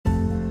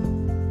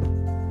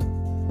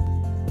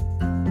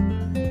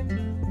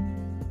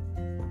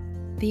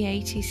The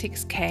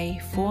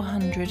 86K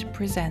 400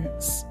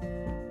 presents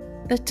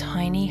the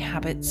Tiny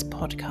Habits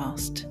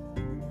Podcast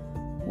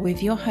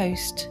with your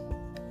host,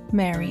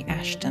 Mary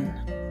Ashton.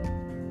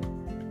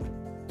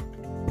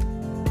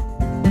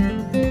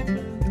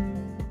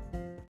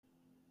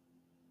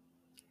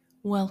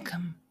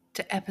 Welcome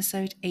to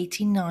episode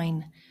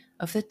 89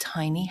 of the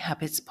Tiny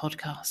Habits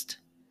Podcast.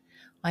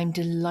 I'm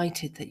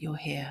delighted that you're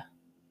here.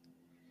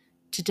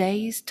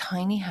 Today's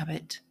tiny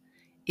habit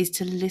is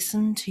to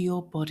listen to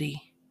your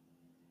body.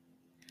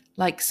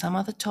 Like some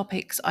other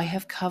topics I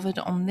have covered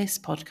on this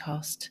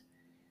podcast,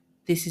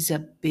 this is a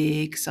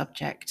big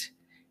subject,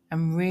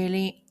 and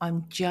really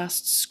I'm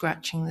just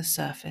scratching the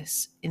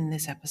surface in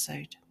this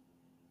episode.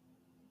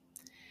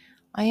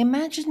 I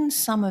imagine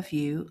some of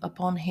you,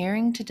 upon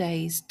hearing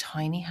today's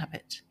tiny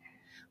habit,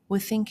 were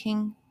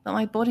thinking, but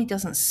my body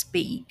doesn't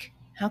speak.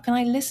 How can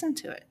I listen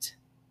to it?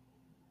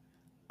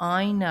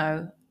 I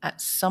know at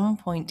some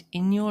point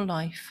in your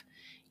life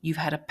you've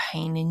had a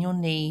pain in your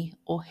knee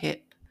or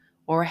hip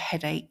or a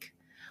headache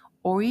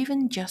or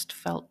even just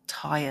felt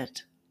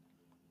tired.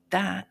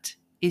 That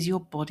is your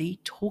body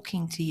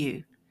talking to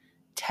you,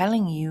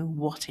 telling you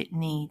what it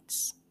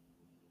needs.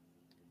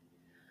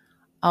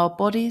 Our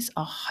bodies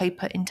are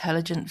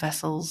hyper-intelligent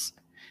vessels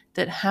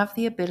that have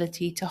the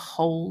ability to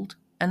hold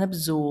and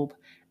absorb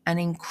an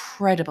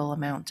incredible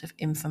amount of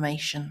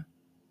information.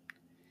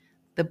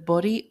 The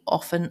body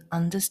often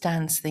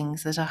understands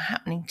things that are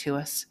happening to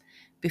us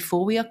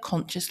before we are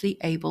consciously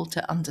able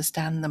to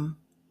understand them.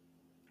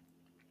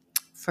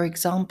 For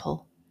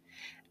example,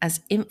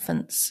 as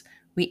infants,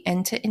 we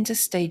enter into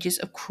stages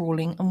of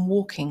crawling and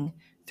walking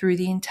through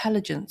the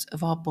intelligence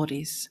of our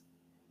bodies.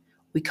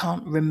 We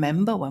can't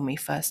remember when we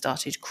first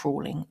started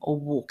crawling or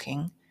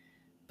walking,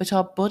 but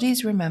our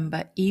bodies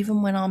remember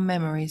even when our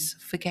memories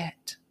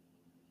forget.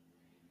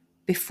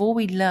 Before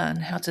we learn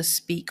how to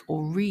speak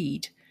or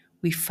read,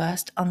 we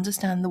first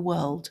understand the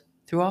world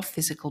through our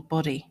physical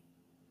body.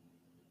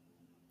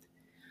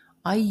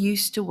 I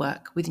used to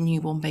work with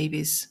newborn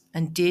babies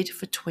and did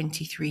for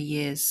 23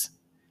 years.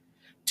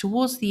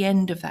 Towards the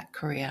end of that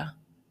career,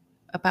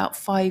 about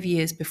 5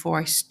 years before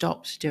I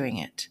stopped doing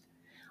it,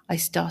 I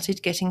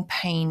started getting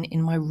pain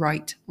in my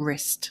right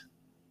wrist.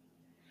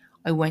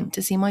 I went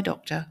to see my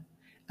doctor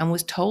and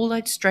was told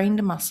I'd strained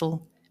a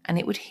muscle and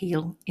it would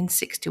heal in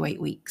 6 to 8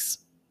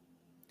 weeks.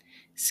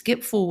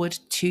 Skip forward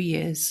 2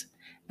 years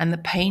and the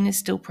pain is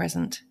still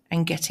present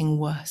and getting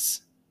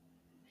worse.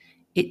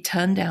 It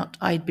turned out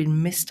I'd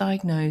been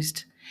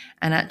misdiagnosed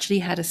and actually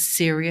had a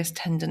serious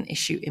tendon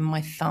issue in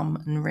my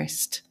thumb and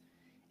wrist.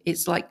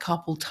 It's like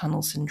carpal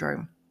tunnel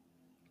syndrome.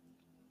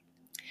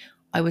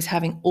 I was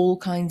having all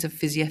kinds of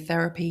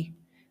physiotherapy,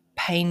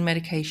 pain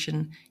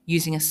medication,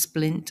 using a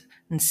splint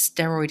and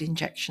steroid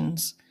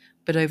injections,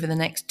 but over the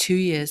next 2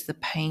 years the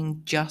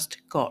pain just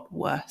got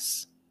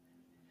worse.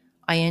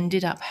 I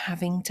ended up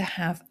having to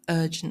have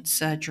urgent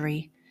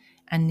surgery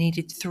and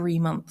needed 3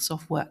 months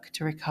off work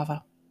to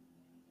recover.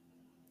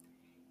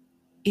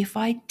 If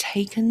I'd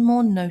taken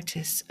more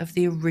notice of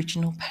the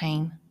original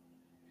pain,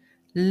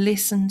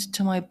 listened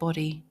to my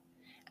body,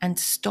 and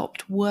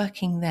stopped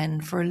working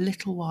then for a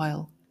little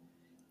while,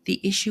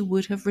 the issue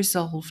would have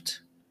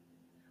resolved.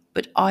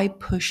 But I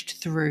pushed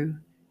through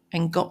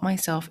and got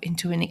myself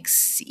into an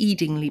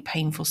exceedingly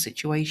painful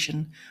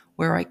situation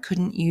where I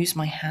couldn't use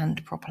my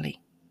hand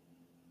properly.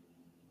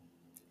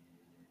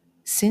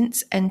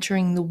 Since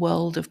entering the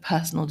world of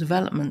personal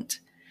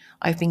development,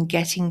 I've been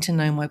getting to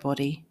know my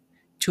body,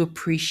 to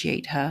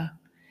appreciate her,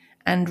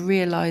 and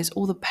realize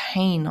all the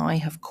pain I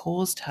have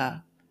caused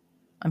her.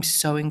 I'm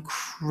so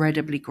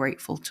incredibly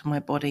grateful to my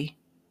body.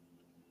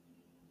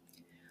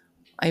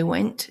 I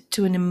went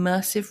to an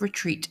immersive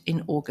retreat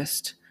in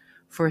August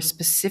for a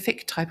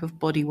specific type of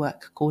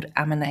bodywork called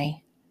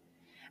M&A,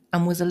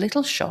 and was a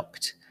little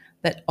shocked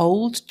that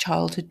old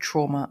childhood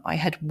trauma I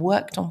had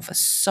worked on for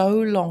so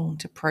long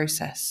to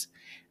process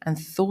and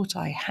thought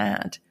I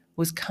had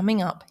was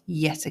coming up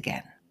yet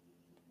again.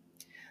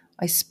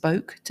 I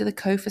spoke to the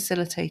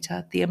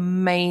co-facilitator, the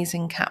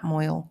amazing Kat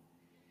Moyle,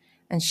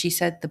 and she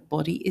said the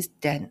body is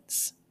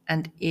dense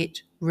and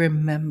it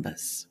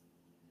remembers.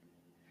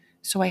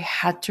 So I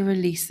had to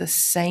release the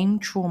same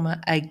trauma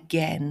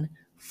again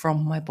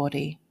from my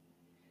body.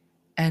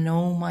 And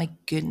oh my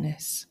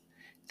goodness,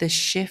 the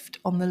shift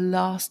on the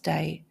last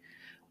day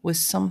was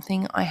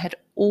something I had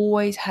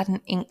always had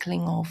an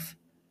inkling of,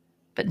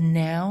 but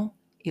now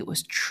it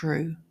was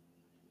true.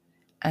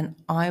 And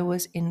I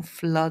was in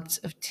floods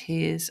of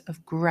tears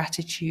of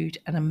gratitude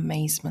and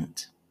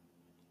amazement.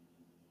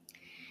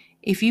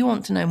 If you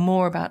want to know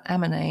more about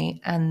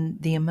M&A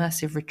and the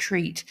immersive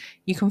retreat,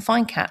 you can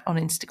find Kat on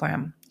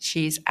Instagram.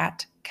 She's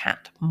at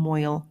Kat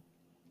Moyle.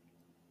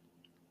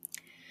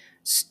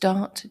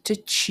 Start to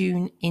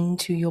tune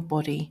into your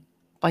body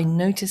by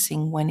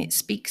noticing when it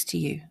speaks to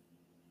you.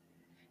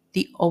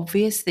 The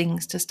obvious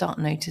things to start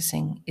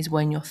noticing is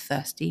when you're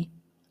thirsty,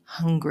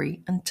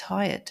 hungry, and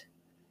tired.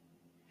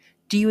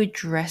 Do you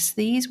address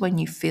these when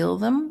you feel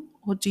them,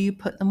 or do you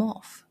put them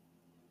off?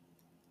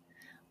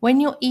 When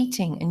you're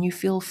eating and you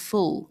feel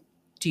full,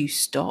 do you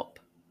stop,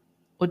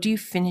 Or do you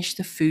finish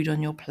the food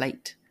on your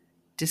plate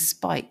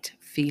despite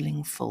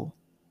feeling full?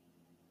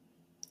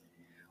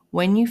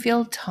 When you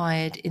feel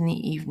tired in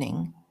the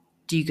evening,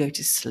 do you go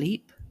to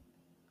sleep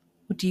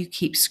or do you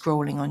keep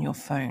scrolling on your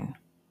phone?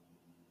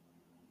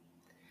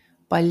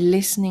 By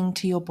listening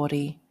to your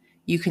body,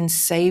 you can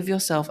save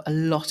yourself a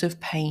lot of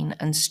pain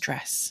and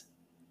stress.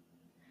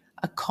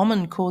 A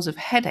common cause of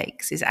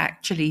headaches is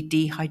actually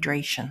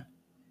dehydration.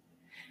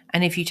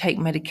 And if you take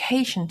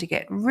medication to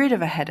get rid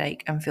of a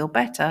headache and feel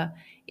better,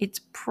 it's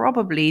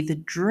probably the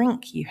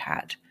drink you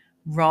had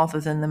rather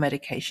than the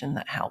medication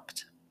that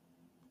helped.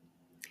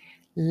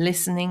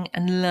 Listening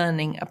and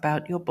learning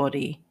about your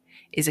body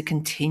is a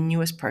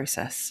continuous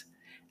process,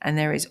 and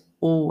there is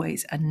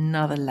always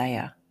another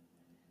layer.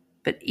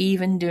 But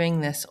even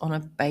doing this on a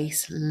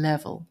base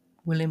level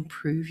will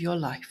improve your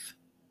life.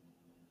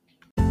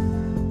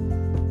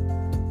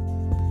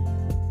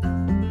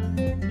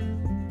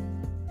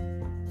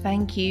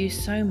 Thank you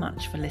so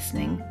much for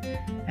listening.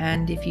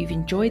 And if you've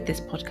enjoyed this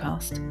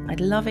podcast,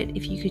 I'd love it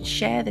if you could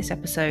share this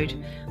episode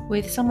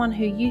with someone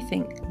who you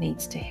think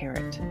needs to hear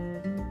it.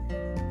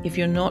 If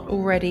you're not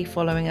already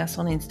following us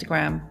on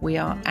Instagram, we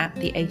are at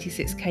the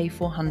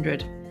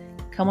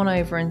 86K400. Come on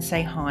over and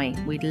say hi.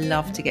 We'd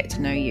love to get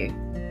to know you.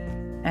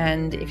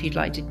 And if you'd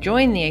like to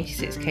join the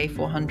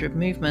 86K400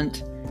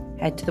 movement,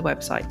 head to the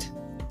website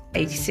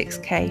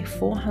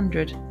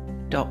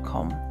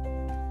 86K400.com.